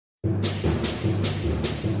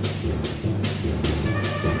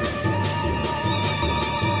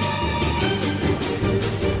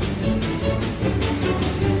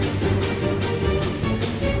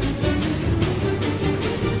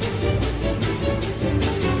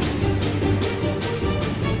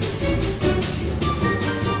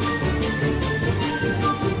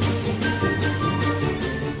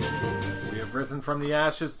Risen from the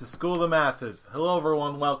ashes to school the masses. Hello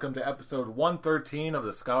everyone, welcome to episode 113 of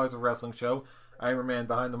the Scholars of Wrestling show. I'm your man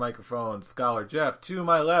behind the microphone, Scholar Jeff. To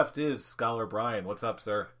my left is Scholar Brian. What's up,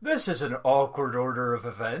 sir? This is an awkward order of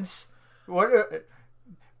events.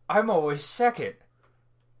 I'm always second.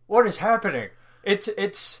 What is happening?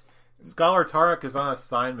 It's Scholar Tarek is on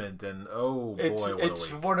assignment, and oh boy, what a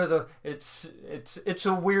week. It's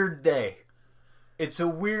a weird day. It's a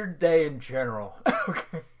weird day in general.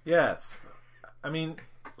 Okay. Yes. I mean,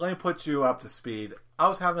 let me put you up to speed. I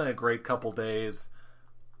was having a great couple days.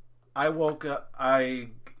 I woke up,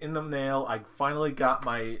 in the mail, I finally got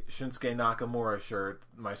my Shinsuke Nakamura shirt,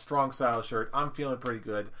 my Strong Style shirt. I'm feeling pretty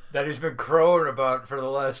good. That he's been crowing about for the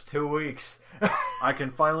last 2 weeks. I can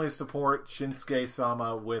finally support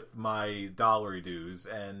Shinsuke-sama with my dollary dues,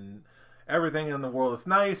 and everything in the world is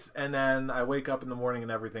nice, and then I wake up in the morning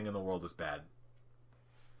and everything in the world is bad.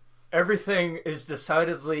 Everything is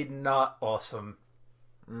decidedly not awesome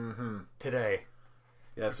today.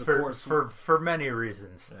 Yes, of course. For many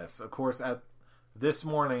reasons. Yes, of course. At this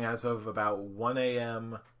morning, as of about 1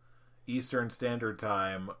 a.m. Eastern Standard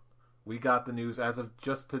Time, we got the news, as of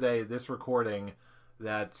just today, this recording,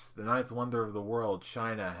 that the ninth wonder of the world,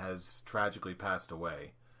 Chyna, has tragically passed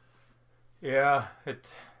away. Yeah,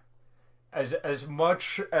 as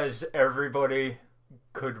much as everybody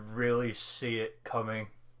could really see it coming.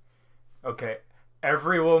 Okay,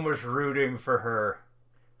 everyone was rooting for her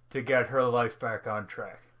to get her life back on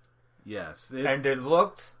track. Yes. And it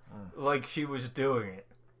looked like she was doing it.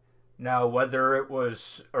 Now, whether it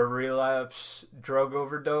was a relapse drug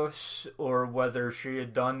overdose or whether she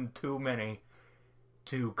had done too many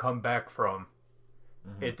to come back from,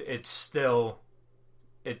 it still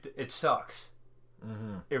sucks.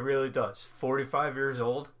 It really does. 45 years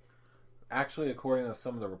old. Actually, according to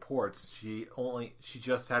some of the reports, she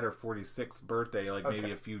just had her 46th birthday,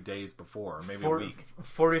 maybe a few days before, maybe a week.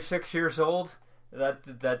 46 years old?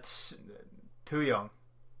 That's too young.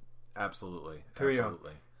 Absolutely. Too young.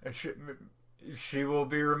 And she will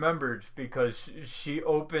be remembered because she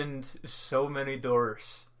opened so many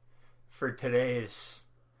doors for today's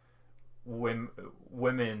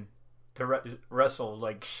women to wrestle.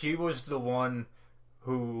 Like, she was the one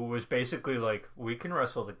who was basically like, we can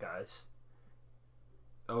wrestle the guys.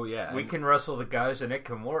 Oh yeah, we can wrestle the guys and it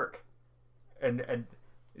can work, and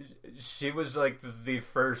she was like the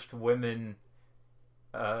first women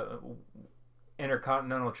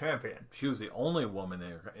intercontinental champion. She was the only woman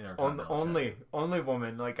intercontinental champion. Only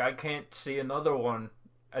woman. Like, I can't see another one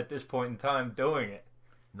at this point in time doing it.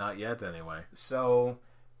 Not yet, anyway. So,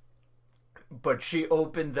 but she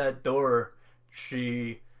opened that door.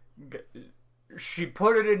 She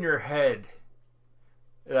put it in your head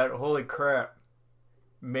that, holy crap,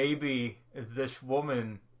 maybe this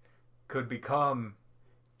woman could become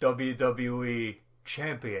WWE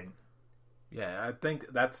champion. Yeah, I think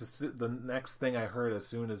that's the next thing I heard as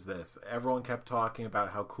soon as this. Everyone kept talking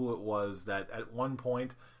about how cool it was that at one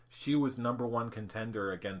point she was number one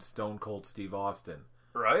contender against Stone Cold Steve Austin.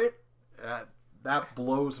 Right? That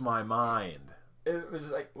blows my mind. It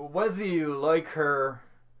was like, whether you like her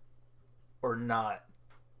or not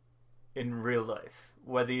in real life,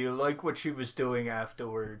 whether you like what she was doing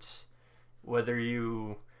afterwards, whether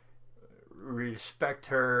you respect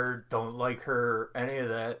her, don't like her, any of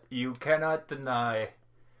that, you cannot deny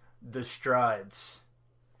the strides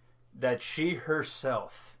that she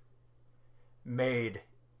herself made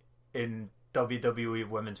in WWE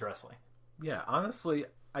women's wrestling. Yeah, honestly,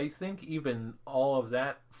 I think even all of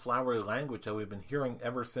that flowery language that we've been hearing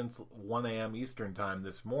ever since 1 a.m. Eastern time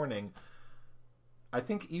this morning, I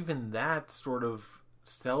think even that sort of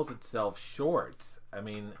sells itself short. I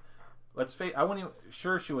mean, let's face,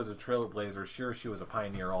 sure she was a trailblazer, sure she was a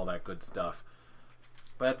pioneer, all that good stuff.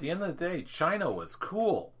 But at the end of the day, Chyna was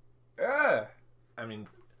cool. Yeah. I mean,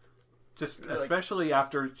 just especially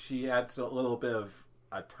after she had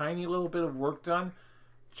a tiny little bit of work done,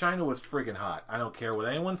 Chyna was friggin' hot. I don't care what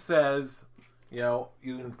anyone says. You know,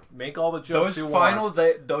 you can make all the jokes you want.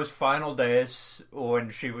 Those final days when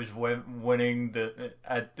she was winning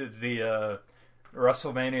at the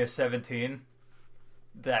WrestleMania 17,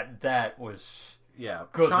 that was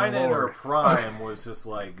good. Chyna in her prime was just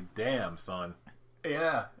like, damn, son.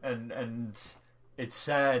 Yeah, and it's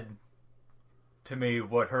sad to me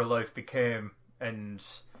what her life became, and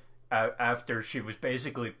after she was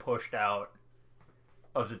basically pushed out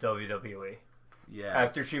of the WWE. Yeah.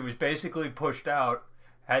 After she was basically pushed out,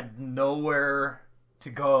 had nowhere to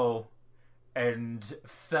go, and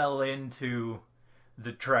fell into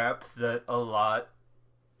the trap that a lot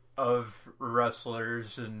of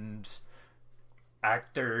wrestlers and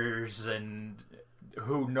actors and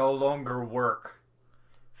who no longer work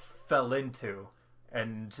fell into,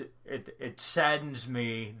 and it saddens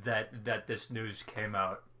me that this news came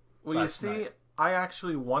out. Well, you see, night. I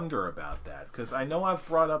actually wonder about that, because I know I've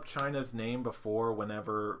brought up Chyna's name before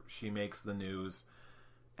whenever she makes the news,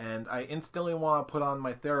 and I instantly want to put on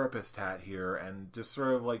my therapist hat here and just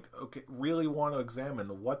sort of like, okay, really want to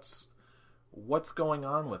examine what's going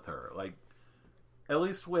on with her. Like, at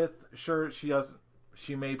least with, sure,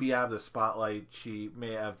 she may be out of the spotlight, she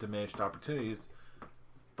may have diminished opportunities,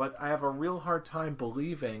 but I have a real hard time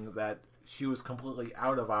believing that she was completely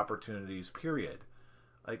out of opportunities, period.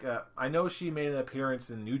 Like, I know she made an appearance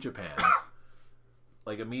in New Japan,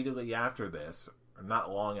 like, immediately after this, or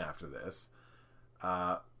not long after this.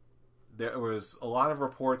 There was a lot of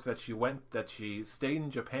reports that she stayed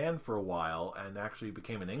in Japan for a while and actually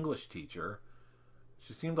became an English teacher.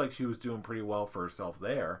 She seemed like she was doing pretty well for herself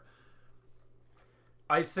there.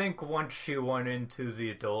 I think once she went into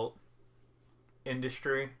the adult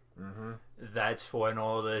industry, that's when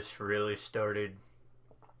all this really started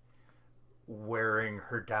wearing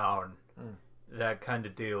her down. That kind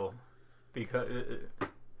of deal.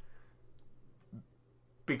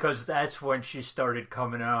 Because that's when she started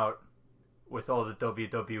coming out with all the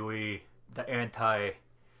WWE, the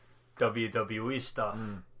anti-WWE stuff.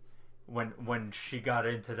 When she got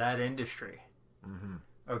into that industry.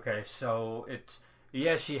 Okay, so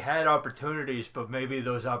she had opportunities, but maybe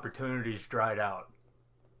those opportunities dried out.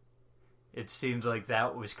 It seems like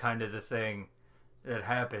that was kind of the thing that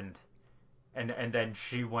happened. And then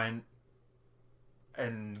she went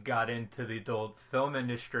and got into the adult film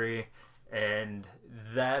industry, and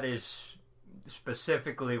that is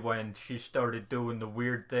specifically when she started doing the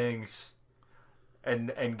weird things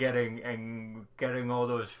and getting all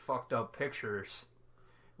those fucked up pictures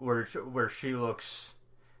where she looks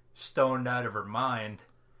stoned out of her mind.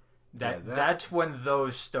 That's when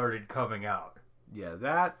those started coming out. Yeah,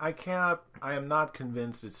 that I am not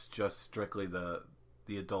convinced it's just strictly the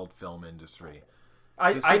adult film industry.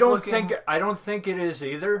 I don't think it is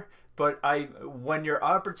either, but when your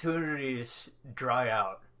opportunities dry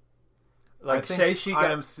out, like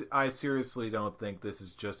I seriously don't think this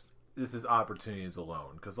is opportunities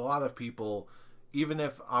alone, because a lot of people, even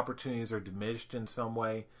if opportunities are diminished in some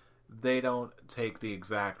way, they don't take the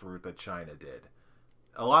exact route that Chyna did.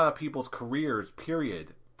 A lot of people's careers,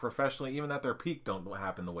 period, professionally, even at their peak, don't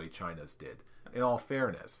happen the way Chyna's did, in all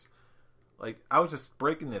fairness. Like, I was just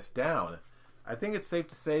breaking this down. I think it's safe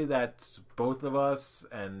to say that both of us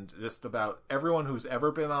and just about everyone who's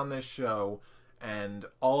ever been on this show and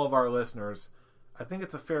all of our listeners, I think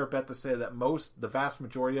it's a fair bet to say that the vast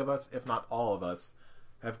majority of us, if not all of us,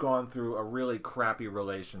 have gone through a really crappy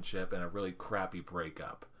relationship and a really crappy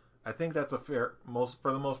breakup. I think that's for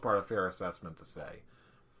the most part, a fair assessment to say.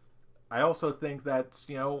 I also think that,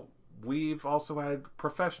 we've also had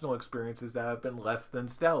professional experiences that have been less than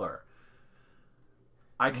stellar.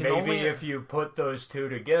 If you put those two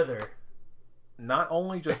together. Not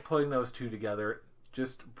only just putting those two together,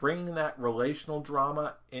 just bringing that relational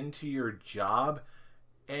drama into your job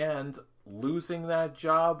and losing that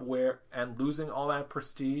job and losing all that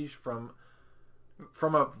prestige from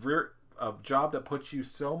a job that puts you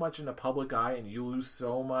so much in the public eye, and you lose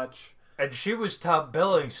so much. And she was top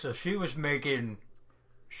billing, so she was making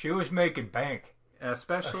bank. And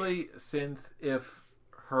especially since, if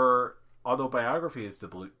her autobiography is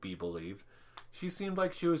to be believed, she seemed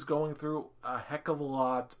like she was going through a heck of a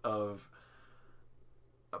lot of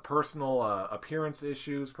personal appearance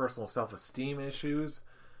issues, personal self-esteem issues,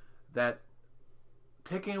 that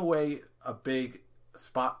taking away a big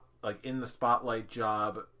spot, like in the spotlight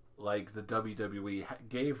job, like the WWE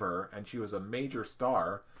gave her, and she was a major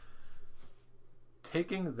star,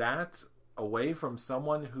 taking that away from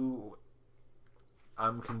someone who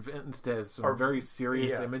I'm convinced has some very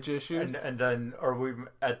serious image issues. And then are we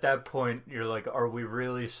at that point? You're like, are we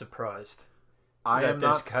really surprised?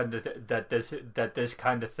 This kind of thing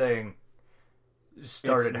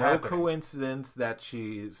started happening. It's no coincidence that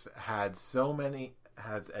she's had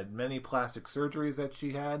many plastic surgeries that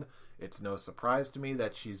she had. It's no surprise to me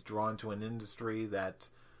that she's drawn to an industry that,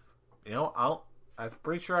 I'm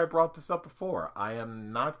pretty sure I brought this up before. I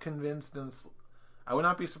am not convinced, and I would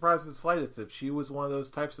not be surprised in the slightest if she was one of those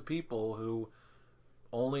types of people who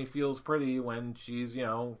only feels pretty when she's,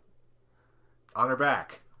 on her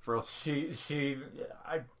back. I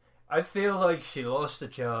feel like she lost a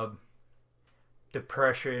job,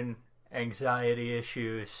 depression, anxiety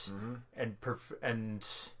issues, and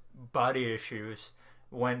body issues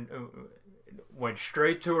went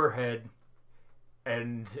straight to her head,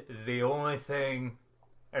 and the only thing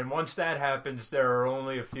And once that happens, there are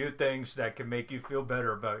only a few things that can make you feel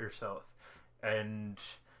better about yourself. And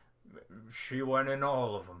she went in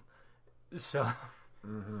all of them. So,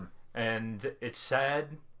 and it's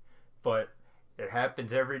sad, but it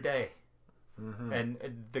happens every day. And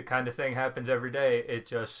the kind of thing happens every day. It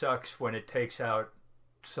just sucks when it takes out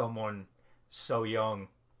someone so young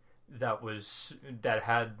that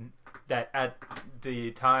at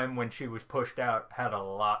the time when she was pushed out had a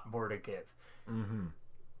lot more to give. And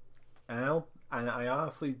I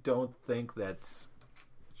honestly don't think that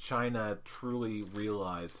Chyna truly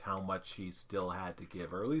realized how much she still had to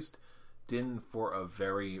give, or at least didn't for a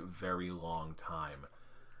very, very long time.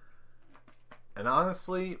 And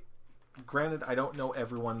honestly, granted, I don't know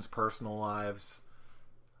everyone's personal lives,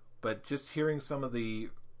 but just hearing some of the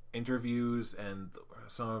interviews and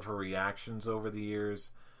some of her reactions over the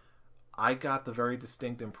years, I got the very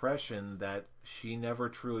distinct impression that she never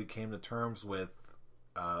truly came to terms with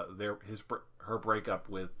her breakup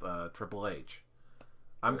with Triple H.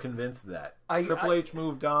 I'm convinced of that. Triple H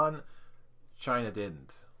moved on, Chyna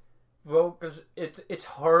didn't. Well, because it's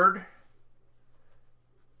hard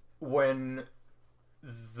when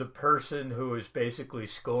the person who is basically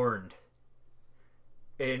scorned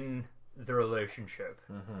in the relationship.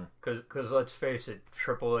 Because let's face it,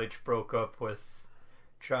 Triple H broke up with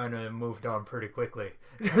Chyna and moved on pretty quickly.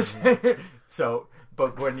 So,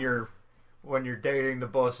 but when you're dating the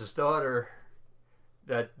boss's daughter,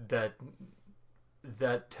 that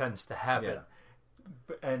tends to happen.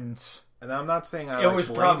 And I'm not saying it was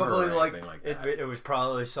probably like it was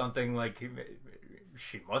probably something like,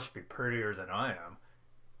 she must be prettier than I am,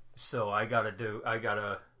 so I gotta do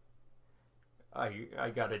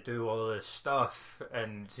all this stuff,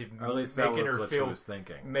 and or at least that was what she was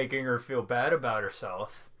thinking, making her feel bad about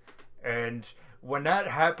herself. And when that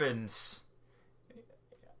happens,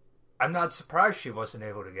 I'm not surprised she wasn't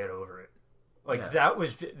able to get over it.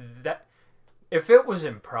 That if it was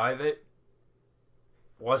in private,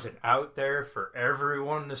 wasn't out there for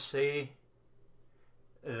everyone to see,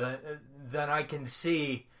 then I can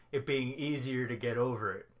see it being easier to get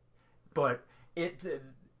over it. But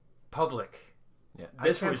public. Yeah,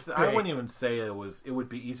 I wouldn't even say it would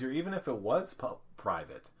be easier, even if it was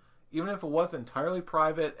private. Even if it was entirely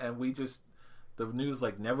private and the news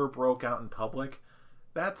never broke out in public,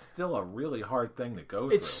 that's still a really hard thing to go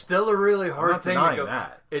through. It's still a really hard thing to go.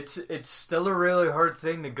 That. It's still a really hard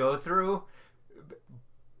thing to go through,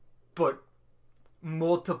 but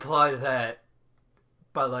multiply that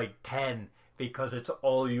by 10, because it's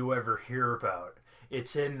all you ever hear about.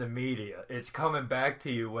 It's in the media. It's coming back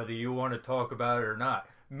to you whether you want to talk about it or not.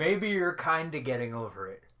 Maybe you're kind of getting over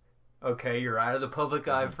it. Okay, you're out of the public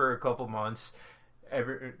eye for a couple months.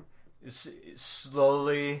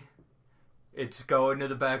 Slowly, it's going to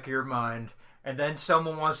the back of your mind, and then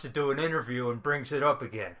someone wants to do an interview and brings it up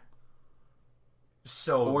again.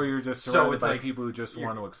 Or you're just surrounded by people who just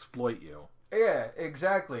want to exploit you. Yeah,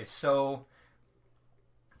 exactly. So,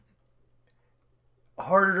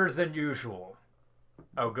 harder than usual.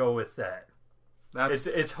 I'll go with that.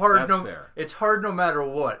 It's hard. Fair. It's hard no matter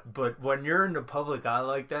what. But when you're in the public eye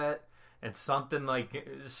like that, and something like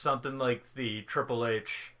the Triple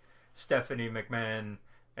H, Stephanie McMahon,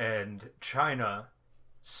 and Chyna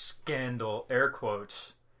scandal, air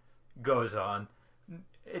quotes, goes on,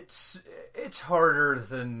 it's harder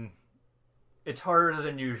than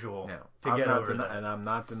usual to get over that. And I'm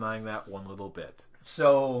not denying that one little bit.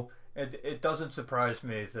 So it doesn't surprise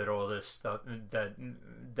me that all this stuff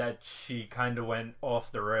that she kind of went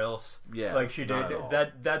off the rails, like she did.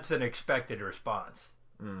 That's an expected response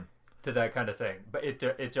to that kind of thing. But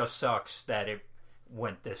it just sucks that it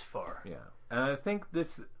went this far. Yeah, and I think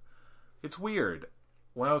it's weird.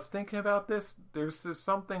 When I was thinking about this, there's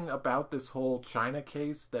something about this whole Chyna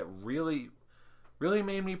case that really, really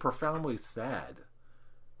made me profoundly sad.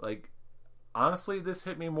 Honestly, this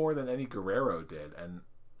hit me more than Eddie Guerrero did, and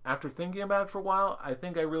after thinking about it for a while, I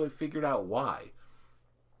think I really figured out why.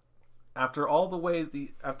 After the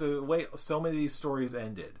way so many of these stories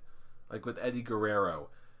ended, like with Eddie Guerrero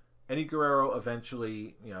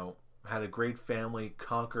eventually, had a great family,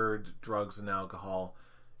 conquered drugs and alcohol.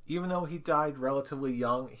 Even though he died relatively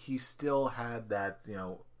young, he still had that,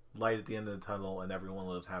 light at the end of the tunnel and everyone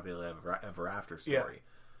lives happily ever after story.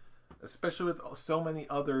 Yeah. Especially with so many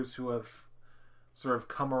others who have sort of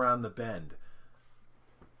come around the bend.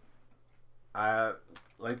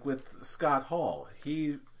 Like with Scott Hall,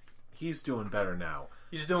 he's doing better now.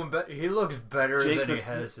 He's doing better. He looks better than he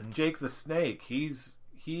has. Jake the Snake, he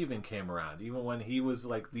even came around, even when he was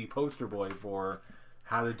the poster boy for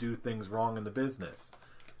how to do things wrong in the business.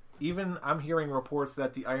 Even I'm hearing reports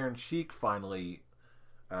that the Iron Sheik finally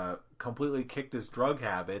completely kicked his drug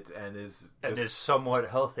habit and is somewhat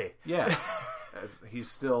healthy. Yeah, he's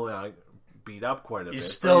still beat up quite a bit.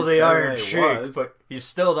 He's still the Iron Sheik, but he's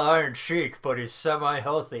still the Iron Sheik, but he's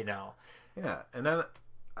semi-healthy now. Yeah, and then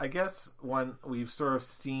I guess when we've sort of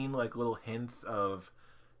seen like little hints of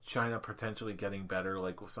Chyna potentially getting better,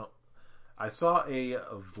 like I saw a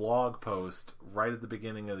vlog post right at the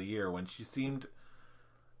beginning of the year when she seemed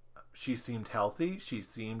healthy. She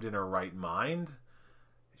seemed in her right mind.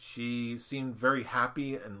 She seemed very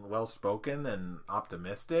happy and well-spoken and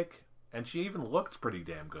optimistic. And she even looked pretty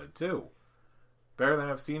damn good, too. Better than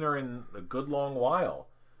I've seen her in a good long while.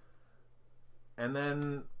 And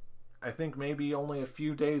then, I think maybe only a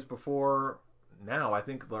few days before now, I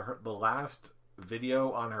think the last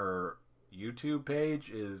video on her YouTube page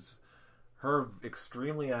is her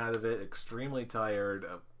extremely out of it, extremely tired.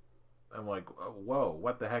 I'm like, whoa,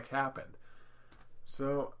 what the heck happened?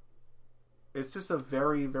 So, it's just a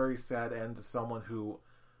very, very sad end to someone who,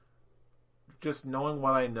 just knowing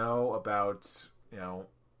what I know about,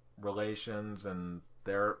 relations and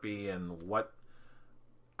therapy and what,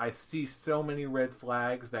 I see so many red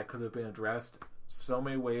flags that could have been addressed, so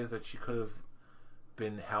many ways that she could have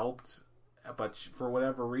been helped, but for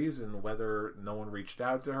whatever reason, whether no one reached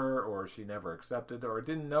out to her or she never accepted or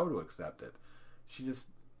didn't know to accept it,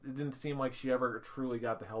 it didn't seem like she ever truly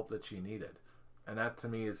got the help that she needed. And that, to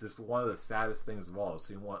me, is just one of the saddest things of all.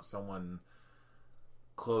 Seeing someone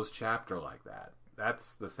close chapter like that.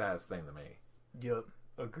 That's the saddest thing to me. Yep,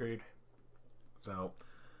 agreed. So,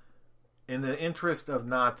 in the interest of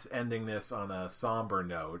not ending this on a somber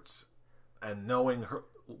note, and knowing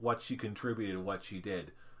what she contributed, what she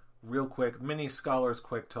did, real quick, mini scholars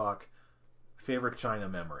quick talk. Favorite Chyna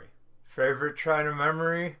memory? Favorite Chyna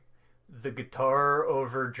memory? The guitar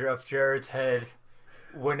over Jeff Jarrett's head,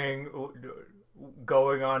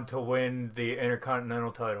 going on to win the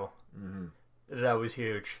Intercontinental title. Mm-hmm. That was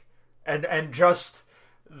huge. And just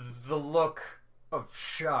the look of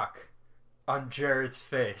shock on Jarrett's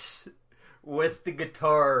face with the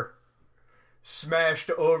guitar smashed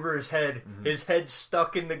over his head, his head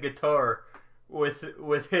stuck in the guitar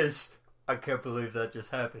with his, I can't believe that just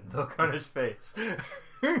happened, look on his face.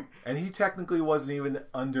 And he technically wasn't even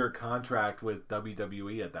under contract with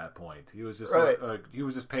WWE at that point. He was just he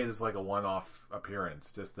was just paid as like a one-off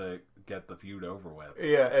appearance just to get the feud over with.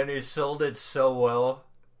 Yeah, and he sold it so well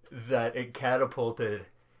that it catapulted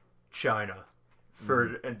Chyna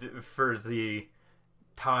for the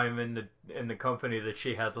time in the company that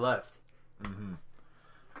she had left. Mm-hmm.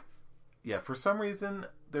 Yeah, for some reason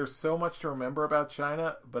there's so much to remember about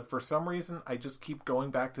Chyna, but for some reason I just keep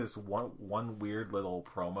going back to this one weird little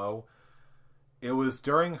promo. It was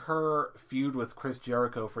during her feud with Chris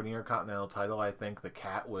Jericho for the Intercontinental title. I think the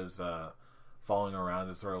cat was following around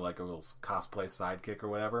as sort of like a little cosplay sidekick or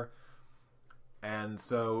whatever. And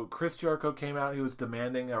so Chris Jericho came out. He was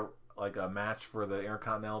demanding a match for the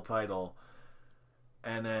Intercontinental title,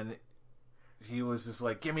 and then he was just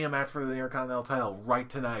like, "Give me a match for the Intercontinental title right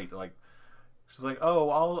tonight." Like, she's like, "Oh,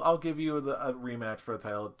 I'll give you a rematch for the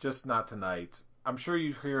title, just not tonight. I'm sure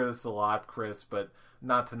you hear this a lot, Chris, but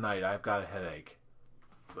not tonight. I've got a headache."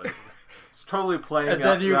 It's totally playing and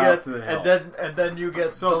then you out get to the hill. And then you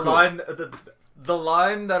get so the cool. line the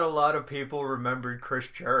line that a lot of people remembered Chris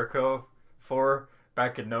Jericho for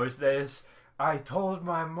back in those days. "I told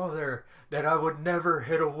my mother that I would never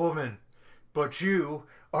hit a woman, but you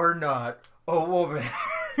are not a woman."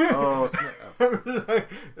 Oh,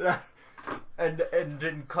 and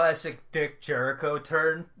in classic Dick Jericho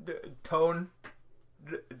tone,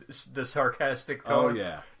 the sarcastic tone. Oh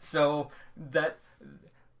yeah. So that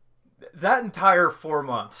entire 4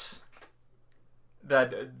 months,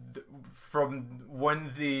 that from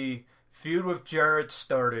when the feud with Jarrett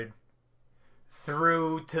started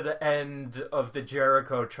through to the end of the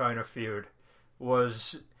Jericho Chyna feud,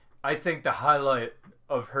 was, I think, the highlight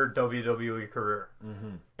of her WWE career,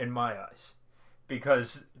 in my eyes,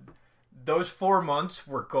 because those 4 months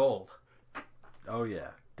were gold. Oh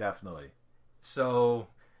yeah, definitely. So,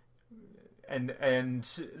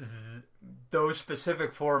 those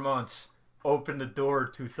specific 4 months opened the door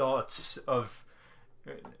to thoughts of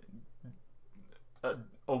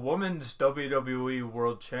a woman's WWE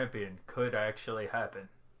World Champion could actually happen.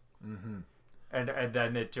 Mm-hmm. And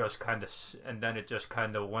then it just kind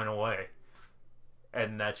of went away,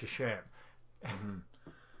 and that's a shame. Mm-hmm.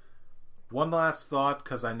 One last thought,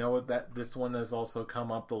 because I know that this one has also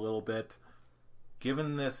come up a little bit.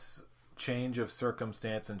 Given this change of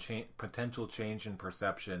circumstance and potential change in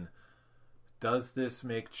perception, does this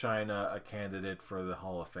make Chyna a candidate for the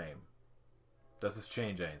Hall of Fame? Does this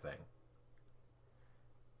change anything?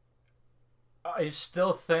 I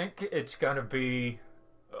still think it's gonna be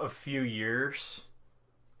a few years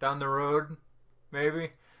down the road,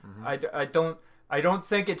 maybe. Mm-hmm. I don't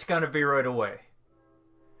think it's gonna be right away.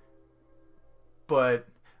 But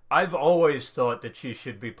I've always thought that she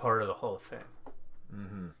should be part of the Hall of Fame.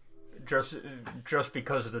 Mm-hmm. Just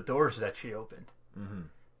because of the doors that she opened. Mm-hmm.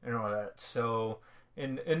 And all that. So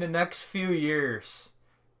in the next few years,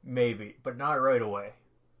 maybe, but not right away.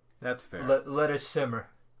 That's fair. Let it simmer.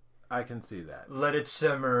 I can see that. Let it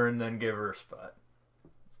simmer and then give her a spot.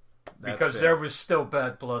 That's because fair. there was still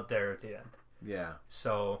bad blood there at the end. Yeah.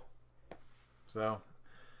 So,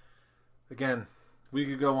 again, we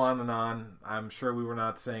could go on and on. I'm sure we were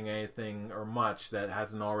not saying anything or much that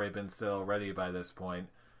hasn't already been said already by this point.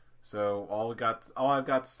 So all I've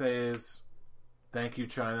got to say is, thank you,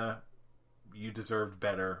 Chyna. You deserved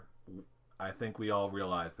better. I think we all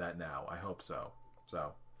realize that now. I hope so.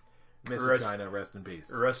 So, Miss Chyna, rest in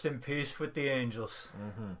peace. Rest in peace with the angels.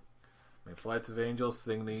 Mm-hmm. May flights of angels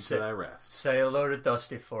sing thee to thy rest. Say hello to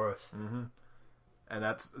Dusty for us. Mm-hmm. And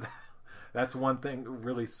that's one thing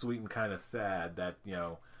really sweet and kind of sad that,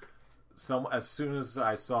 as soon as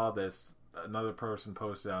I saw this, another person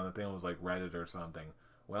posted on the thing, it was like Reddit or something.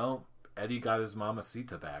 Well, Eddie got his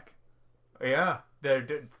mamacita back. Yeah,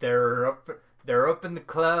 they're up in the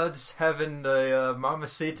clouds having the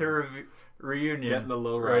mamacita reunion. Getting the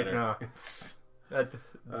lowrider right now.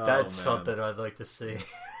 That's something I'd like to see.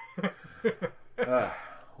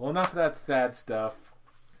 Well, enough of that sad stuff.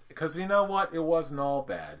 Because you know what? It wasn't all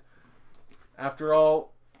bad. After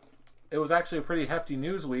all, it was actually a pretty hefty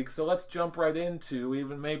news week, so let's jump right into,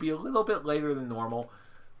 even maybe a little bit later than normal,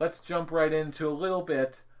 let's jump right into a little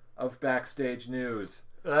bit of backstage news.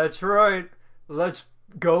 That's right. Let's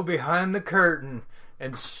go behind the curtain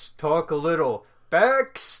and talk a little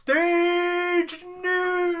backstage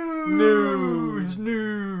news.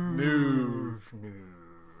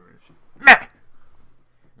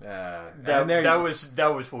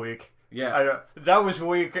 That was weak. Yeah, that was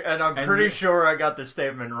weak, and I'm pretty sure I got the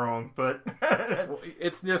statement wrong. But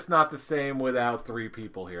it's just not the same without three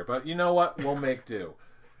people here. But you know what? We'll make do.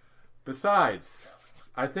 Besides,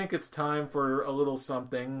 I think it's time for a little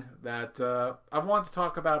something that I've wanted to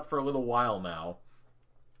talk about for a little while now.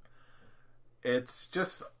 It's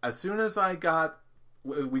just as soon as we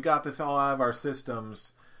got this all out of our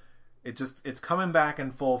systems, it's coming back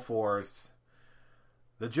in full force.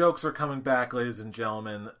 The jokes are coming back, ladies and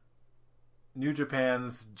gentlemen. New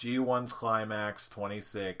Japan's G1 Climax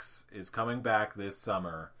 26 is coming back this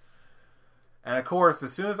summer. And of course,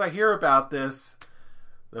 as soon as I hear about this,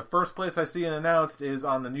 the first place I see it announced is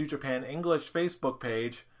on the New Japan English Facebook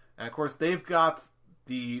page. And of course, they've got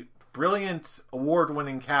the brilliant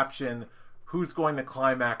award-winning caption, "Who's going to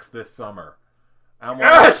climax this summer?" I'm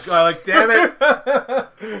like, damn it!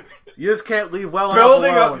 You just can't leave well enough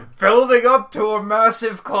alone. Building up to a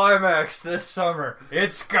massive climax this summer.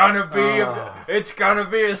 It's gonna be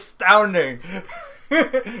astounding.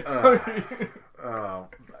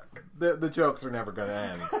 The jokes are never gonna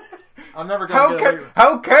end. I'm never gonna.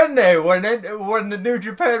 How can they when the New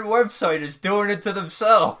Japan website is doing it to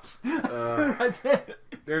themselves?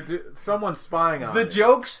 Someone's spying on the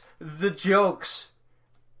jokes.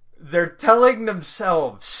 They're telling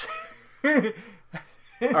themselves.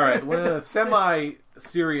 Alright, with a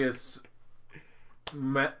semi-serious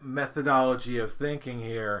methodology of thinking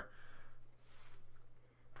here,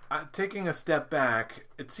 taking a step back,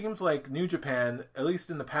 it seems like New Japan, at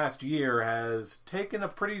least in the past year, has taken a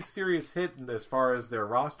pretty serious hit as far as their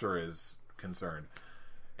roster is concerned.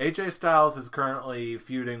 AJ Styles is currently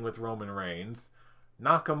feuding with Roman Reigns.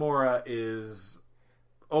 Nakamura is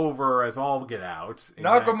over as all get out.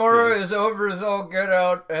 Nakamura is over as all get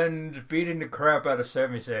out and beating the crap out of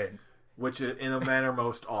Sami Zayn. Which is in a manner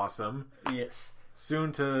most awesome. Yes.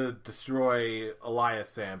 Soon to destroy Elias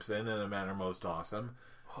Sampson in a manner most awesome.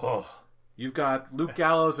 Oh. You've got Luke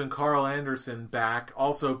Gallows and Carl Anderson back,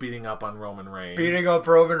 also beating up on Roman Reigns. Beating up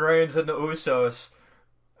Roman Reigns and the Usos.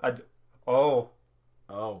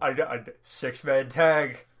 Six-man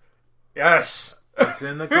tag. Yes. It's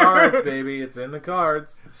in the cards, baby. It's in the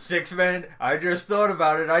cards. 6-man. I just thought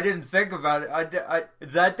about it. I didn't think about it.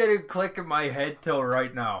 That didn't click in my head till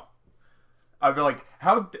right now. I'd be like,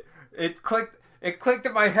 how? It clicked. It clicked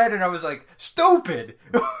in my head, and I was like, stupid.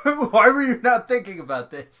 Why were you not thinking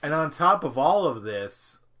about this? And on top of all of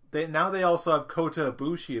this, they also have Kota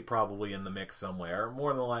Ibushi probably in the mix somewhere.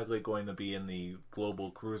 More than likely going to be in the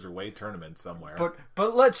Global Cruiserweight tournament somewhere.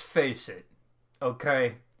 But let's face it,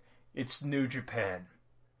 okay. It's New Japan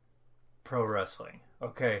Pro Wrestling,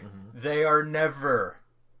 okay? Mm-hmm. They are never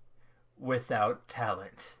without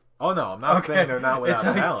talent. Oh no, I'm not saying they're not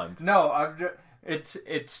without talent. No,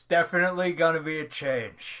 it's definitely gonna be a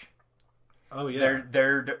change. Oh yeah,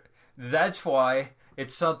 that's why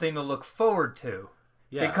it's something to look forward to.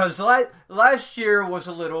 Yeah. Because last year was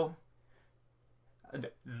a little.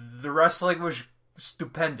 The wrestling was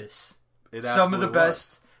stupendous. Some of the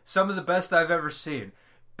best I've ever seen.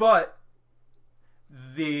 But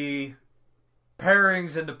the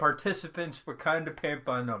pairings and the participants were kind of paint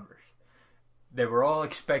by numbers. They were all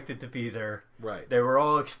expected to be there. Right. They were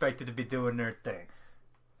all expected to be doing their thing.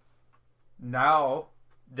 Now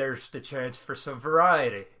there's the chance for some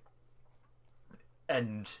variety.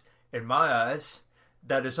 And in my eyes,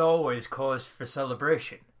 that is always cause for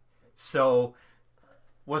celebration. So,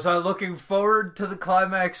 was I looking forward to the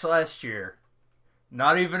climax last year?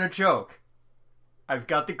 Not even a joke. I've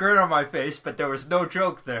got the grin on my face, but there was no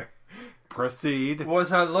joke there. Proceed.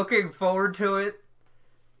 Was I looking forward to it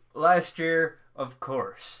last year? Of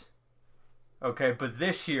course. Okay, but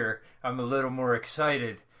this year, I'm a little more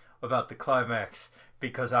excited about the climax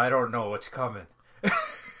because I don't know what's coming.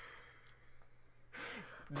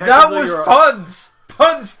 That was puns!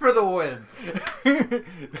 Puns for the win!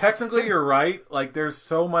 Technically, you're right. Like, there's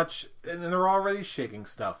so much, and they're already shaking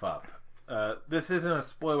stuff up. This isn't a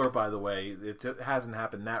spoiler, by the way. It hasn't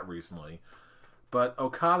happened that recently. But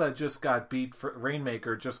Okada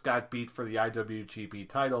Rainmaker just got beat for the IWGP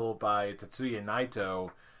title by Tetsuya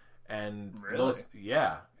Naito. And really?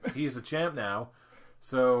 He's a champ now.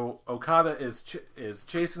 So Okada is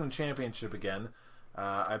chasing the championship again.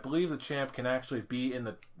 I believe the champ can actually be in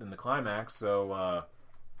the climax. So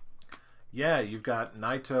you've got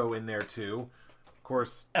Naito in there too. Of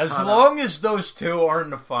course, as long as those two are in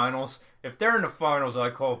the finals. If they're in the finals,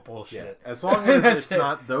 I call it bullshit. Yeah, as long as it's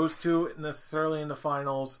not those two necessarily in the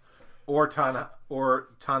finals, or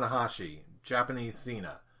Tanahashi, Japanese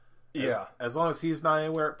Cena. Yeah. As long as he's not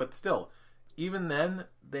anywhere, but still, even then,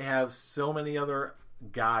 they have so many other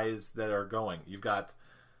guys that are going. You've got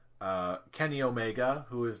Kenny Omega,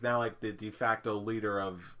 who is now like the de facto leader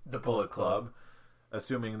of the Bullet Club,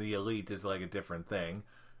 assuming the Elite is like a different thing.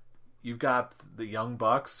 You've got the Young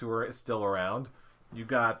Bucks, who are still around. You've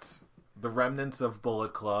got the remnants of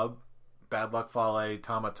Bullet Club, Bad Luck Fale,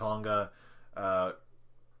 Tama Tonga,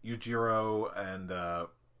 Yujiro, and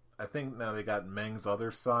I think now they got Meng's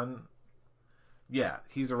other son. Yeah,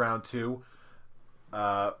 he's around too.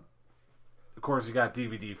 Of course, you got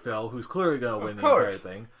DVD Phil, who's clearly going to win the entire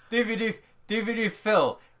thing. DVD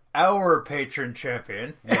Phil, our patron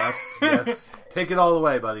champion. Yes. Take it all the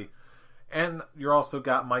way, buddy. And you're also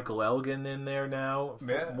got Michael Elgin in there now,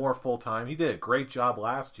 more full time. He did a great job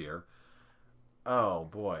last year. Oh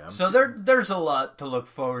boy! There's a lot to look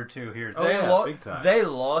forward to here. Big time. They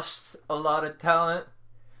lost a lot of talent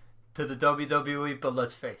to the WWE, but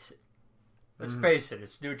let's face it.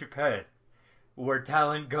 It's New Japan. Where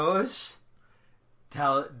talent goes,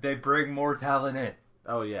 they bring more talent in.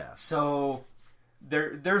 Oh yeah. So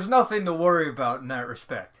there's nothing to worry about in that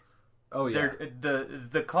respect. Oh yeah.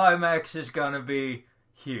 The climax is gonna be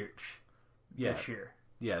huge this year.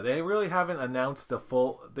 Yeah, they really haven't announced a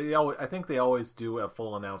full. I think they always do a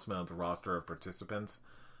full announcement of the roster of participants.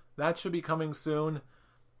 That should be coming soon.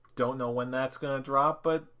 Don't know when that's going to drop,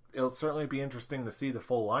 but it'll certainly be interesting to see the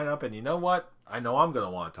full lineup. And you know what? I know I'm going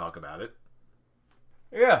to want to talk about it.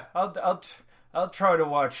 Yeah, I'll try to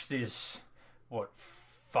watch these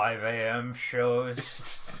 5 a.m.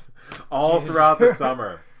 shows all throughout the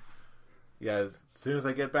summer. Yeah, as soon as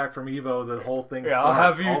I get back from Evo, the whole thing starts. I'll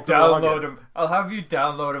have you download them. I'll have you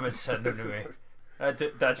download them and send them to me.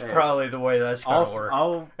 That's probably the way that's going to work.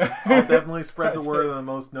 I'll definitely spread the word on the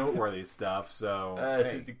most noteworthy stuff.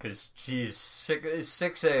 So because, geez,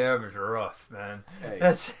 6 a.m. is rough, man. Hey.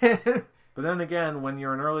 That's it. But then again, when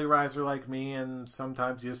you're an early riser like me and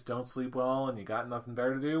sometimes you just don't sleep well and you got nothing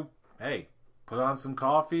better to do, hey, put on some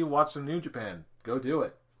coffee, watch some New Japan. Go do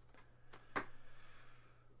it.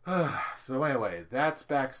 So anyway, that's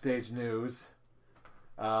backstage news.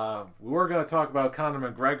 We were going to talk about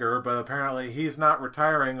Conor McGregor, but apparently he's not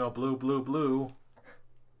retiring. Oh, blue.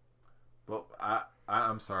 Well,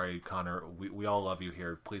 I'm sorry, Conor. We all love you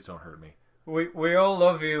here. Please don't hurt me. We all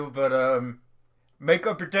love you, but make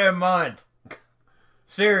up your damn mind.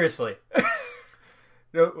 Seriously.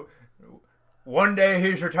 One day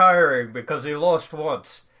he's retiring because he lost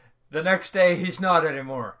once. The next day he's not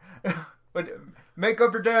anymore. But make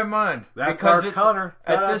up your damn mind. That's because our Conor.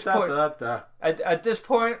 At this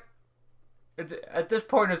point,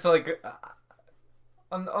 it's like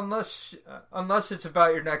unless it's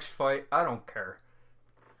about your next fight, I don't care.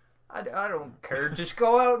 I don't care. Just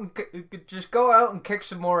go out and kick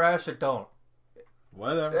some more ass or don't.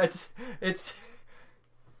 Whatever. It's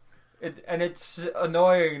And it's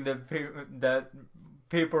annoying that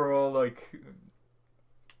people are all like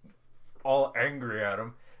all angry at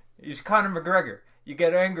him. He's Conor McGregor. You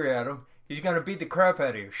get angry at him, he's gonna beat the crap out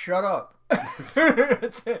of you. Shut up.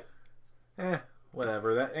 That's it.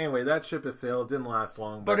 Whatever. That ship has sailed. It didn't last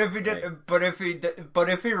long. But if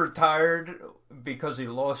he retired because he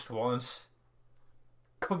lost once,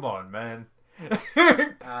 come on, man.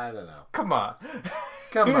 I don't know. Come on.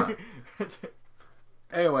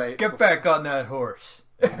 Anyway, get back on that horse.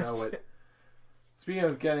 You know what? Speaking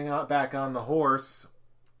of getting back on the horse,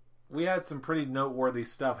 we had some pretty noteworthy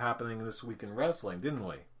stuff happening this week in wrestling, didn't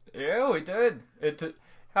we? Yeah, we did.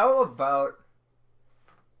 How about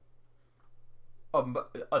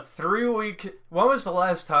a 3-week... When was the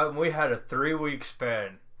last time we had a 3-week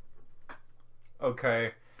span?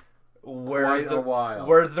 Okay. Quite a while.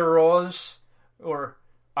 Where the Raws... Or,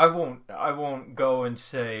 I won't go and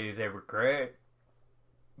say they were great.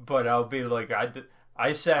 But I'll be like,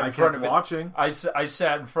 I sat in front of watching. I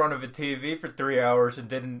sat in front of a TV for 3 hours and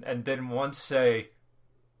didn't once say,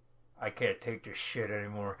 I can't take this shit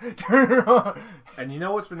anymore. Turn it on. And you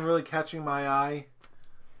know what's been really catching my eye?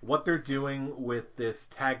 What they're doing with this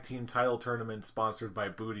tag team title tournament sponsored by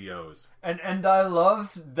Bootios. And I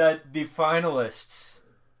love that the finalists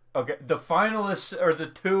are the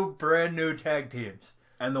 2 brand new tag teams.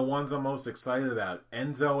 And the ones I'm most excited about,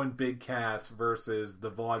 Enzo and Big Cass versus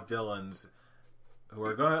the Vaudevillains, who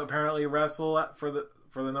are going to apparently wrestle for the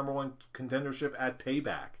number 1 contendership at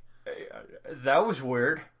Payback. That was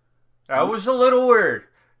weird. That was a little weird.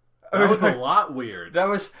 That was a lot weird.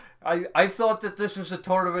 I thought that this was a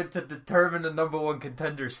tournament to determine the number 1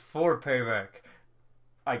 contenders for Payback.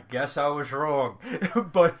 I guess I was wrong.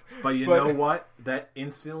 but you know what? That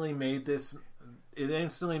instantly made this... It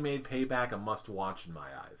instantly made Payback a must-watch in my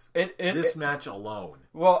eyes. This match alone.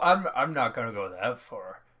 Well, I'm not going to go that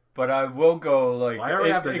far. But I will go, like... Well, I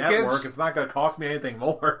already have the network. It's not going to cost me anything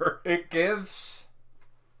more. It gives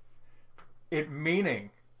it meaning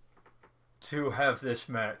to have this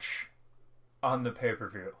match on the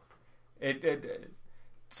pay-per-view.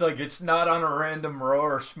 It's like it's not on a random Raw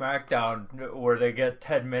or SmackDown where they get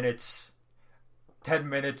 10 minutes,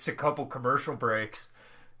 a couple commercial breaks,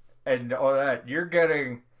 and all that. You're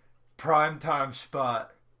getting primetime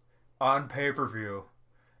spot on pay-per-view.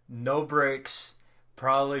 No breaks.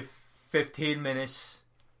 Probably 15 minutes.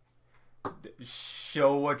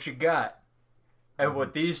 Show what you got. And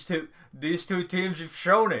what these two teams have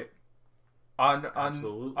shown it on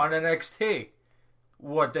NXT,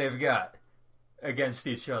 what they've got against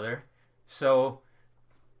each other. So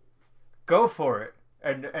go for it.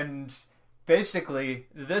 And basically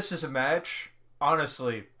this is a match,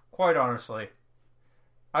 honestly, quite honestly,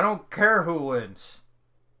 I don't care who wins.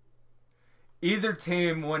 Either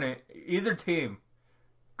team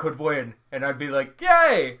could win, and I'd be like,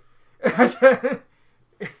 yay!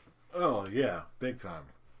 Oh yeah, big time.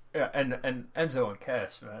 Yeah, and Enzo and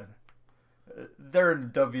Cass, man, they're in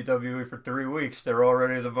WWE for 3 weeks. They're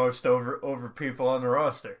already the most over people on the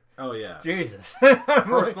roster. Oh yeah, Jesus.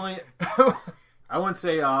 Personally, I wouldn't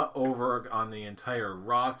say over on the entire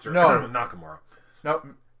roster. No, Nakamura. No,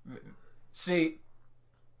 see,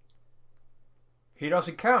 he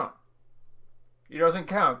doesn't count. He doesn't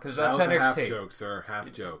count because that's NXT. NXT. Half joke, sir.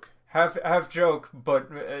 Half joke. Half joke, but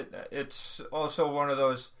it's also one of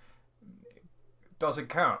those doesn't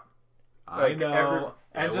count. I know.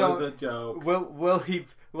 It was a joke. Will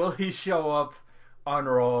he show up on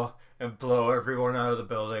Raw and blow everyone out of the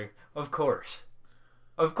building? Of course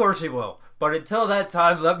he will. But until that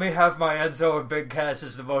time, let me have my Enzo and Big Cass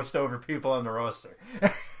as the most over people on the roster.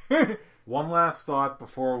 One last thought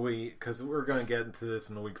before because we're going to get into this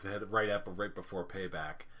in the weeks ahead, right before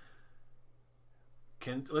Payback.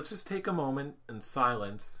 Let's just take a moment in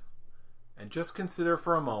silence and just consider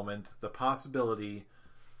for a moment the possibility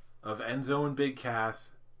of Enzo and Big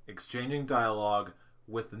Cass exchanging dialogue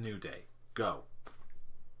with the New Day. Go.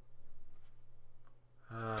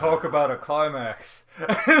 Talk about a climax.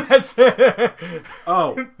 That's it.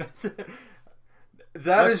 Oh. That's it.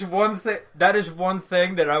 That is one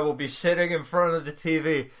thing that I will be sitting in front of the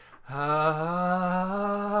TV.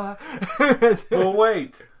 But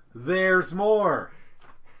wait, there's more.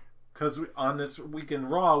 Because on this week in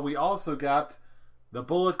Raw, we also got the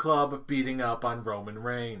Bullet Club beating up on Roman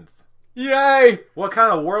Reigns. Yay! What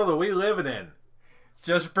kind of world are we living in?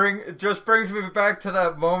 Just brings me back to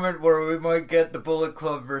that moment where we might get the Bullet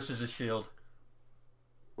Club versus the Shield.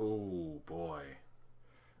 Oh boy.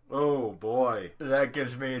 Oh boy. That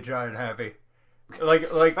gives me a giant happy.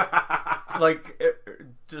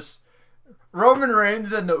 Just Roman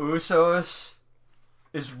Reigns and the Usos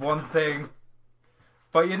is one thing.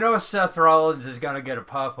 But you know Seth Rollins is going to get a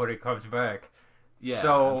pop when he comes back. Yeah,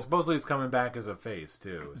 so and supposedly he's coming back as a face,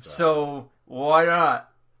 too. So why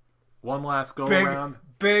not? One last go-around.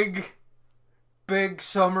 Big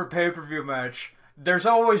summer pay-per-view match. There's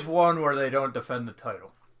always one where they don't defend the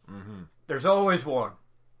title. Mm-hmm. There's always one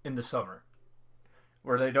in the summer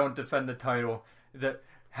where they don't defend the title. That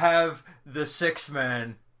have the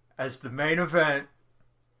 6-man as the main event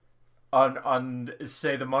on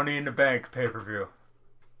say the Money in the Bank pay-per-view.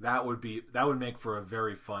 That would make for a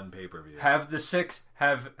very fun pay-per-view. Have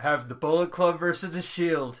the Bullet Club versus the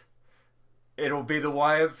Shield. It'll be the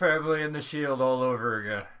Wyatt family and the Shield all over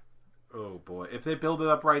again. Oh boy. If they build it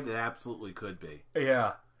up right, it absolutely could be.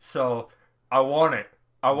 Yeah. So I want it.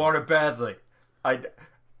 I want it badly.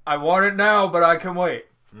 I want it now, but I can wait.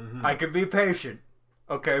 Mm-hmm. I can be patient.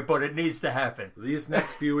 Okay, but it needs to happen. These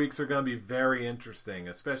next few weeks are going to be very interesting,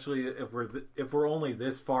 especially if we're only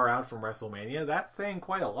this far out from WrestleMania. That's saying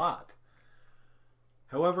quite a lot.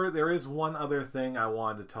 However, there is one other thing I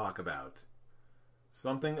wanted to talk about.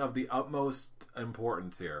 Something of the utmost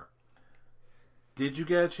importance here. Did you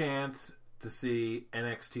get a chance to see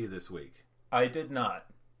NXT this week? I did not.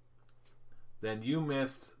 Then you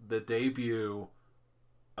missed the debut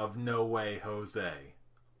of No Way Jose.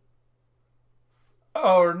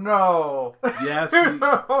 Oh no! Yes. Oh,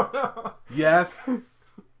 no.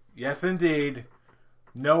 Yes, indeed.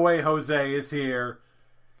 No Way Jose is here,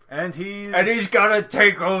 and he's gonna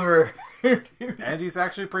take over. and he's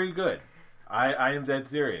actually pretty good. I am dead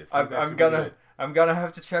serious. I'm gonna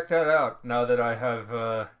have to check that out now that I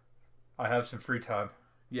have some free time.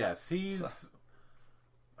 Yes, he's.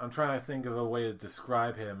 I'm trying to think of a way to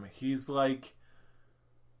describe him. He's like.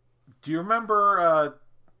 Do you remember?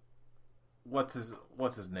 What's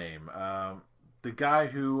his name? The guy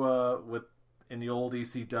who in the old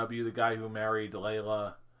ECW, the guy who married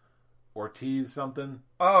Layla Ortiz something.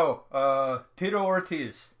 Oh, Tito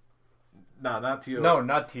Ortiz. No, not Tito. No,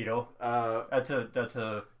 not Tito. That's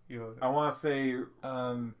a. I want to say.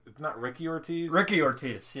 It's not Ricky Ortiz. Ricky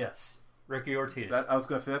Ortiz, yes. Ricky Ortiz. I was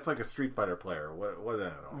gonna say that's like a Street Fighter player. What I don't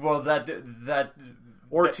know. Well, that.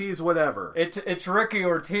 Ortiz, whatever. It's Ricky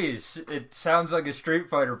Ortiz. It sounds like a Street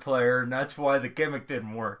Fighter player, and that's why the gimmick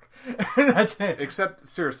didn't work. That's it. Except,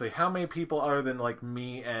 seriously, how many people other than like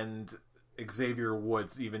me and Xavier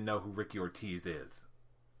Woods even know who Ricky Ortiz is?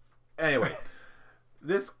 Anyway,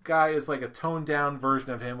 this guy is like a toned down version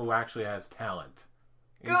of him who actually has talent.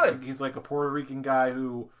 He's like a Puerto Rican guy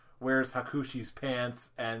who wears Hakushi's pants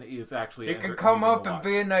and is actually. He can come up and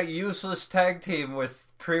be in that useless tag team with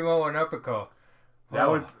Primo and Epico.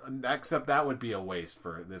 Except that would be a waste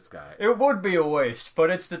for this guy. It would be a waste, but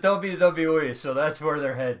it's the WWE, so that's where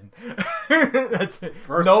they're heading. That's it.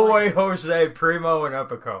 No Way Jose, Primo, and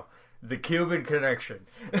Epico. The Cuban connection.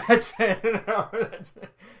 That's it. No, that's it.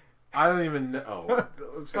 I don't even know.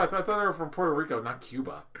 Besides, I thought they were from Puerto Rico, not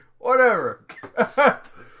Cuba. Whatever.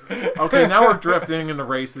 Okay, now we're drifting into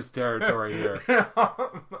racist territory here.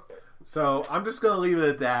 So I'm just going to leave it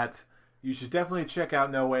at that. You should definitely check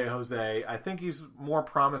out No Way Jose. I think he's more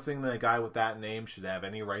promising than a guy with that name should have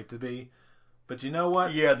any right to be. But you know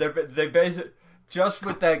what? Yeah, they basically just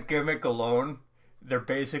with that gimmick alone, they're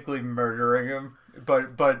basically murdering him.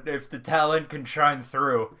 But if the talent can shine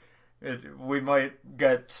through, we might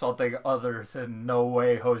get something other than No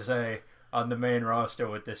Way Jose on the main roster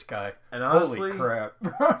with this guy. And honestly, holy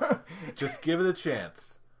crap! Just give it a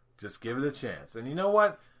chance. Just give it a chance. And you know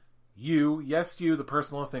what? You, the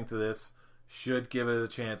person listening to this, should give it a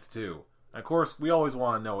chance too. Of course, we always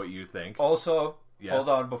want to know what you think. Also, hold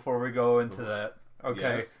on before we go into that.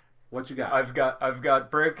 Okay, yes. What you got? I've got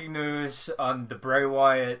breaking news on the Bray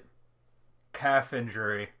Wyatt calf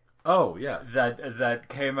injury. Oh yes, that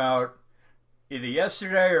came out either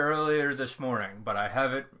yesterday or earlier this morning, but I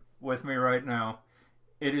have it with me right now.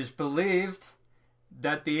 It is believed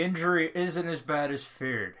that the injury isn't as bad as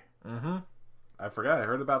feared. Mm-hmm. I forgot. I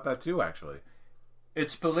heard about that too, actually.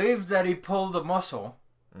 It's believed that he pulled a muscle.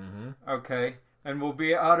 Mm-hmm. Okay. And will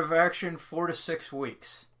be out of action 4 to 6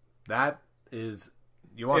 weeks. That is...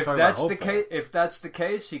 You want to talk about hopeful. If that's the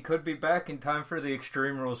case, he could be back in time for the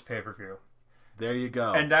Extreme Rules pay-per-view. There you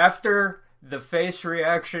go. And after the face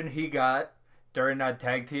reaction he got during that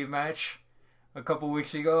tag team match a couple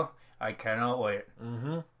weeks ago, I cannot wait.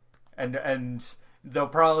 Mm-hmm. And they'll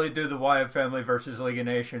probably do the Wyatt family versus League of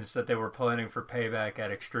Nations that they were planning for Payback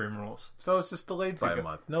at Extreme Rules. So it's just delayed by a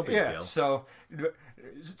month. No big deal. So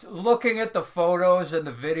looking at the photos and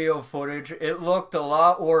the video footage, it looked a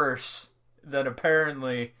lot worse than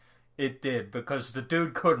apparently it did because the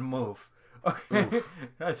dude couldn't move.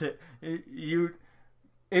 That's it.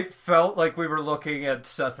 It felt like we were looking at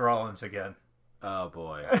Seth Rollins again. Oh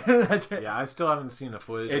boy. That's it. Yeah, I still haven't seen the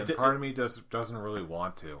footage, and part of me doesn't really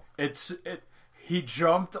want to. He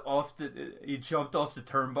jumped off the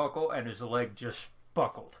turnbuckle, and his leg just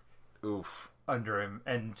buckled. Oof. Under him,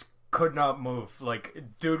 and could not move. Like,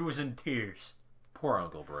 dude was in tears. Poor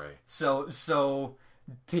Uncle Bray. So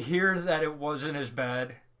to hear that it wasn't as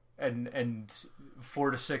bad, and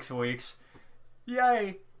 4 to 6 weeks,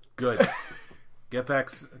 yay. Good.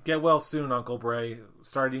 Get well soon, Uncle Bray.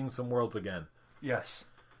 Start eating some worlds again. Yes.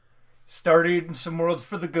 Start eating some worlds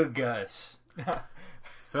for the good guys.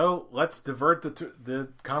 So let's divert the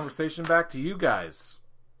conversation back to you guys.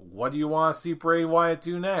 What do you want to see Bray Wyatt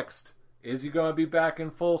do next? Is he going to be back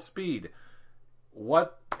in full speed?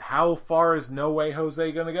 How far is No Way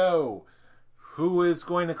Jose going to go? Who is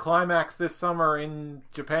going to climax this summer in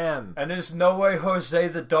Japan? And is No Way Jose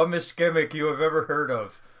the dumbest gimmick you have ever heard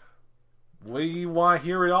of? We want to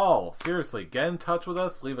hear it all. Seriously, get in touch with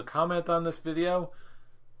us. Leave a comment on this video.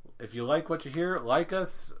 If you like what you hear, like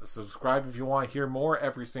us. Subscribe if you want to hear more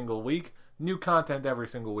every single week. New content every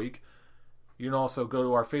single week. You can also go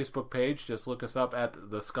to our Facebook page. Just look us up at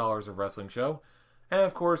the Scholars of Wrestling Show. And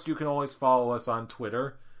of course, you can always follow us on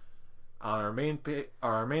Twitter on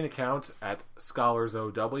our main account at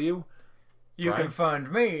ScholarsOW. You can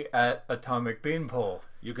find me at Atomic Beanpole.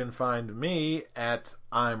 You can find me at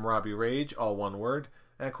I'm Robbie Rage, all one word.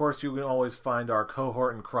 And of course, you can always find our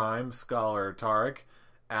cohort in crime, Scholar Tarek,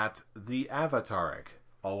 at the Avataric,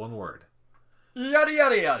 all one word. Yada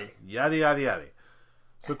yada yada. Yada yada yada.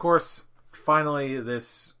 So of course, finally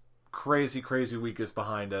this crazy week is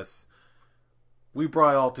behind us. We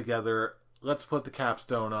brought it all together. Let's put the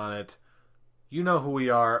capstone on it. You know who we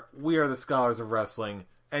are. We are the Scholars of Wrestling,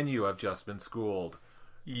 and you have just been schooled.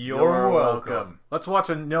 You're welcome. Let's watch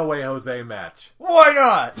a No Way Jose match. Why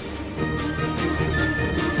not?